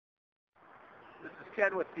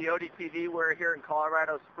Ken with the ODTV. We're here in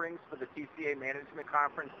Colorado Springs for the TCA Management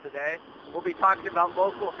Conference today. We'll be talking about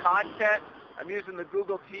local content. I'm using the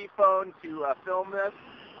Google T phone to film this.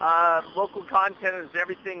 Local content is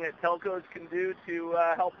everything that telcos can do to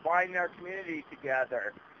help bind our community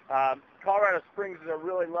together. Colorado Springs is a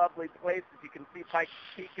really lovely place. As you can see, Pikes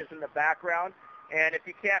Peak is in the background. And if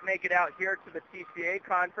you can't make it out here to the TCA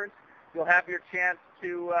conference, you'll have your chance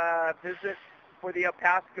to visit for the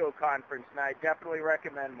OPASTCO conference, and I definitely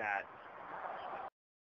recommend that.